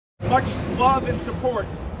much love and support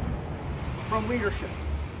from leadership.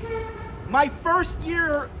 My first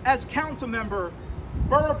year as council member,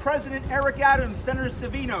 Borough President Eric Adams, Senator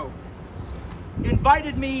Savino,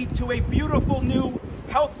 invited me to a beautiful new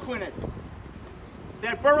health clinic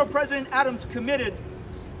that Borough President Adams committed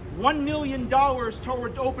 $1 million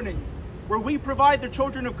towards opening, where we provide the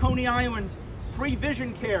children of Coney Island free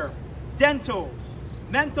vision care, dental,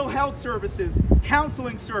 mental health services,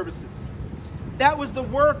 counseling services. That was the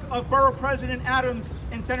work of Borough President Adams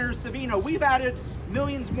and Senator Savino. We've added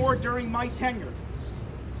millions more during my tenure.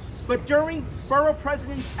 But during Borough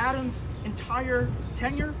President Adams' entire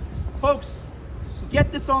tenure, folks,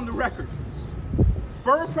 get this on the record.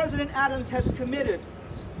 Borough President Adams has committed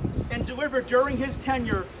and delivered during his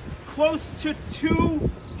tenure close to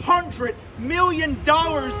 $200 million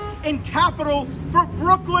in capital for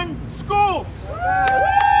Brooklyn schools.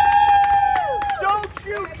 Don't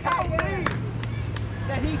you tell me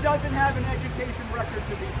that he doesn't have an education record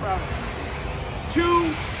to be proud of.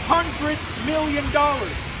 $200 million.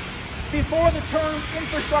 Before the term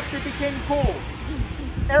infrastructure became cool,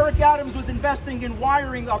 Eric Adams was investing in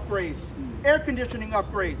wiring upgrades, air conditioning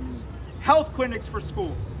upgrades, health clinics for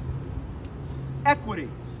schools. Equity.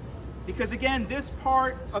 Because again, this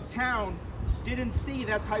part of town didn't see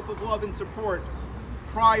that type of love and support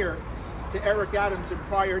prior to Eric Adams and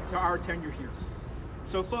prior to our tenure here.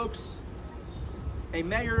 So folks, a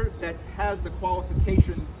mayor that has the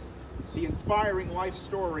qualifications, the inspiring life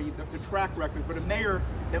story, the track record, but a mayor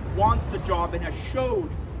that wants the job and has showed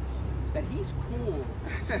that he's cool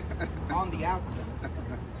on the outside.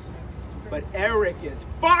 But Eric is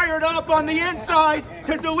fired up on the inside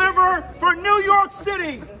to deliver for New York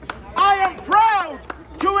City. I am proud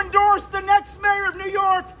to endorse the next mayor of New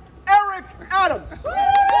York, Eric Adams.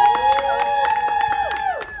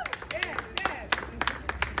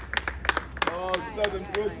 Oh,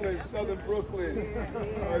 Southern Brooklyn.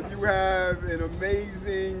 You have an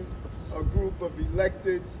amazing group of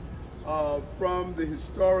electeds from the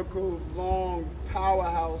historical long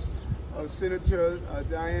powerhouse of Senator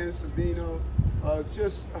Diane Savino.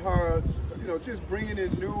 Just her, just bringing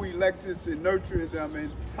in new electeds and nurturing them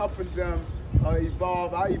and helping them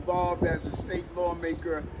evolve. I evolved as a state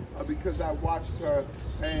lawmaker because I watched her,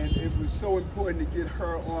 and it was so important to get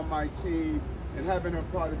her on my team, and having her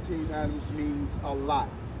part of Team Adams means a lot.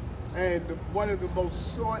 And one of the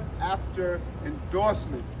most sought after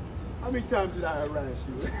endorsements, how many times did I harass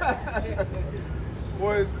you?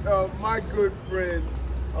 was my good friend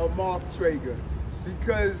Mark Treyger,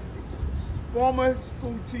 because former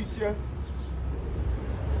school teacher,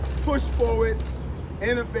 pushed forward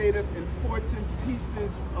innovative, important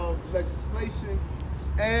pieces of legislation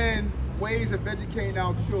and ways of educating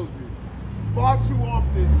our children. Far too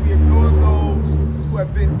often we ignore those who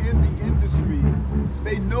have been in the industries.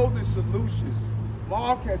 They know the solutions.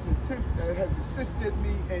 Mark has assisted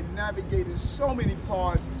me in navigating so many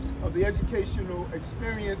parts of the educational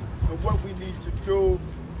experience and what we need to do,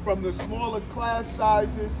 from the smaller class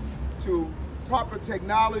sizes to proper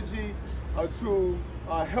technology to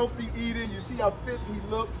healthy eating. You see how fit he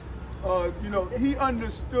looks. He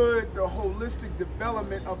understood the holistic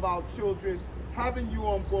development of our children. Having you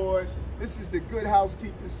on board, this is the good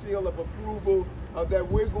housekeeping seal of approval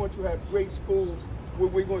that we're going to have great schools where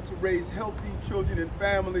we're going to raise healthy children and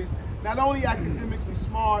families, not only academically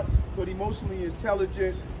smart, but emotionally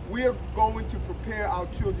intelligent. We're going to prepare our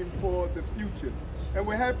children for the future. And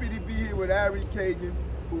we're happy to be here with Ari Kagan,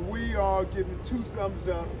 who we are giving 2 thumbs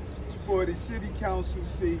up for the city council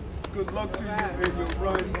seat. Good luck to you in your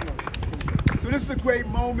run. So this is a great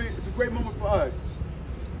moment. It's a great moment for us.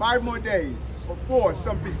 5 more days, or 4,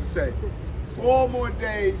 some people say. 4 more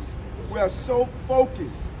days. We are so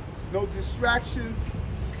focused. No distractions,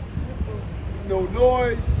 no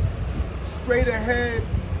noise, straight ahead,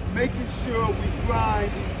 making sure we grind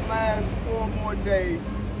these last 4 more days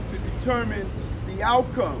to determine the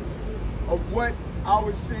outcome of what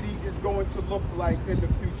our city is going to look like in the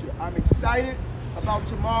future. I'm excited about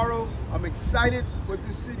tomorrow. I'm excited what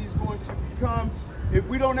this city is going to become. If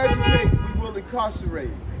we don't educate, we will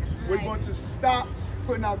incarcerate. We're going to stop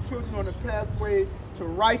putting our children on a pathway to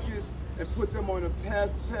Rikers and put them on a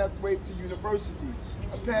pathway to universities,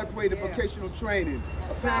 a pathway to vocational training,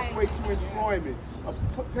 a pathway to employment, a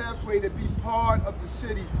pathway to be part of the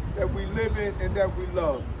city that we live in and that we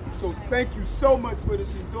love. So thank you so much for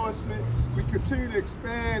this endorsement. We continue to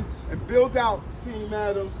expand and build out Team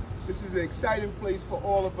Adams. This is an exciting place for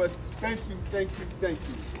all of us. Thank you, thank you, thank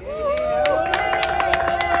you.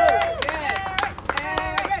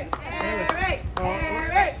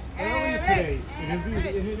 Earlier today, in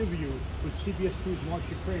an interview with CBS 2's Mark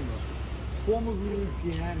Treyger, former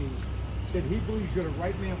Giuliani said he believes you're the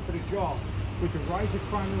right man for the job. With the rise of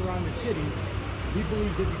crime around the city, he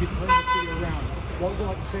believes that you can turn the city around. What would you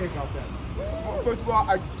like to say about that? Well, first of all,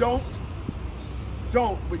 I don't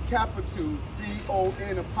with capital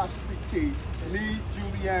D-O-N apostrophe T need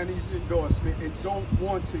Giuliani's endorsement and don't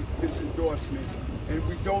want his endorsement. And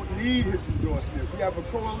we don't need his endorsement. We have a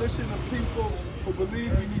coalition of people who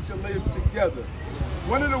believe we need to live together.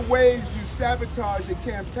 One of the ways you sabotage your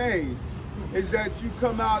campaign is that you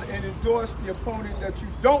come out and endorse the opponent that you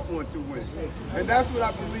don't want to win. And that's what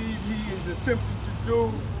I believe he is attempting to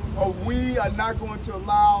do. We are not going to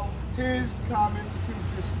allow his comments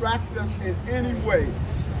to distract us in any way.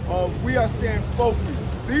 We are staying focused.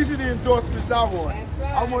 These are the endorsements I want.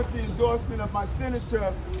 I want the endorsement of my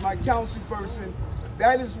senator, my councilperson.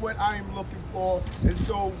 That is what I am looking for. And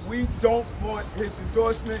so we don't want his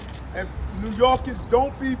endorsement. And New Yorkers,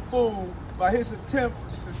 don't be fooled by his attempt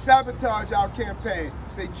to sabotage our campaign.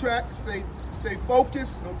 Stay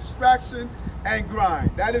focused, no distraction, and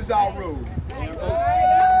grind. That is our rule.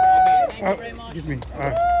 Excuse me.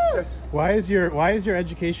 Why is your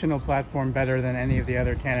educational platform better than any of the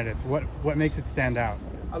other candidates? What makes it stand out?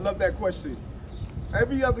 I love that question.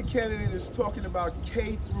 Every other candidate is talking about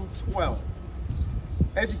K through 12.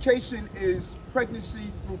 Education is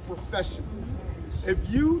pregnancy through profession. If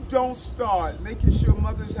you don't start making sure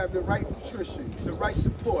mothers have the right nutrition, the right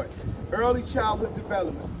support, early childhood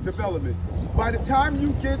development, by the time you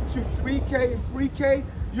get to 3K and pre-K,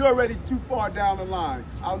 you're already too far down the line.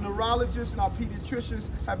 Our neurologists and our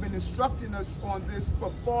pediatricians have been instructing us on this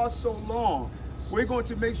for far so long. We're going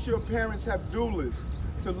to make sure parents have doulas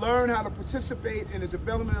to learn how to participate in the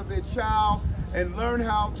development of their child and learn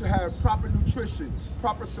how to have proper nutrition,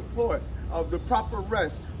 proper support, the proper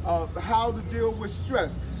rest, how to deal with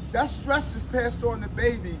stress. That stress is passed on to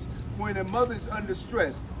babies when a mother's under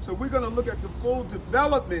stress. So we're going to look at the full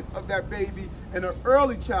development of that baby in her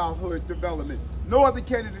early childhood development. No other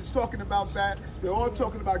candidates talking about that. They're all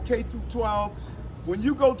talking about K through 12. When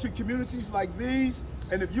you go to communities like these,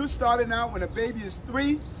 and if you're starting out when a baby is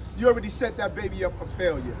 3, you already set that baby up for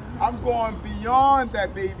failure. I'm going beyond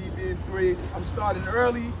that baby being 3. I'm starting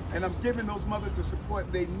early, and I'm giving those mothers the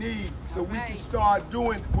support they need so we can start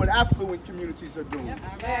doing what affluent communities are doing.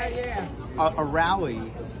 A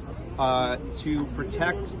rally to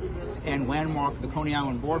protect and landmark the Coney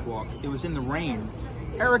Island Boardwalk. It was in the rain.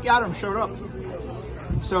 Eric Adams showed up.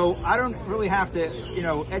 So I don't really have to,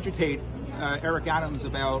 educate Eric Adams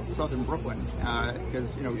about Southern Brooklyn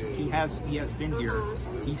because he has been here.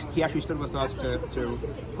 He actually stood with us to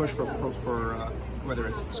push for whether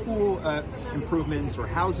it's school improvements or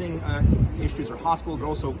housing issues or hospital, but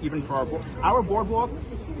also even for our boardwalk.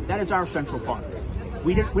 That is our Central Park.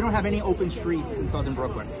 We don't have any open streets in Southern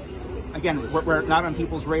Brooklyn. Again, we're not on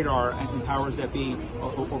people's radar and powers that be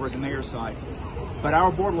over at the mayor's side. But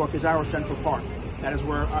our boardwalk is our Central Park. That is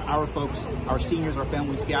where our folks, our seniors, our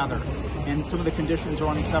families gather. And some of the conditions are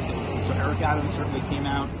unacceptable. So Eric Adams certainly came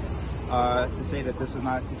out to say that this is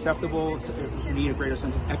not acceptable. We need a greater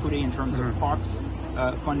sense of equity in terms of parks,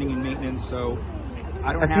 funding and maintenance. So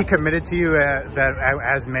I don't Has he committed to you that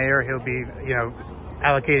as mayor he'll be,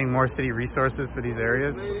 allocating more city resources for these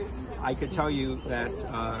areas? I could tell you that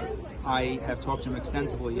I have talked to him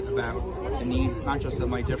extensively about the needs, not just of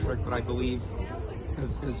my district, but I believe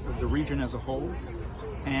as the region as a whole,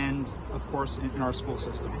 and of course in our school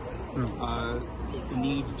system. The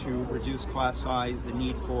need to reduce class size, the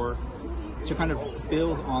need to kind of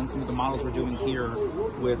build on some of the models we're doing here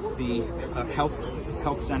with the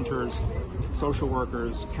health centers, social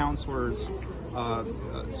workers, counselors,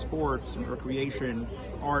 sports, recreation,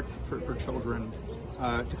 art for children,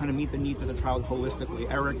 to kind of meet the needs of the child holistically.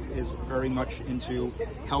 Eric is very much into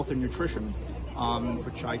health and nutrition,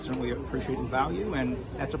 which I certainly appreciate and value, and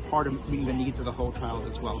that's a part of meeting the needs of the whole child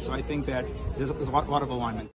as well. So I think that there's a lot of alignment.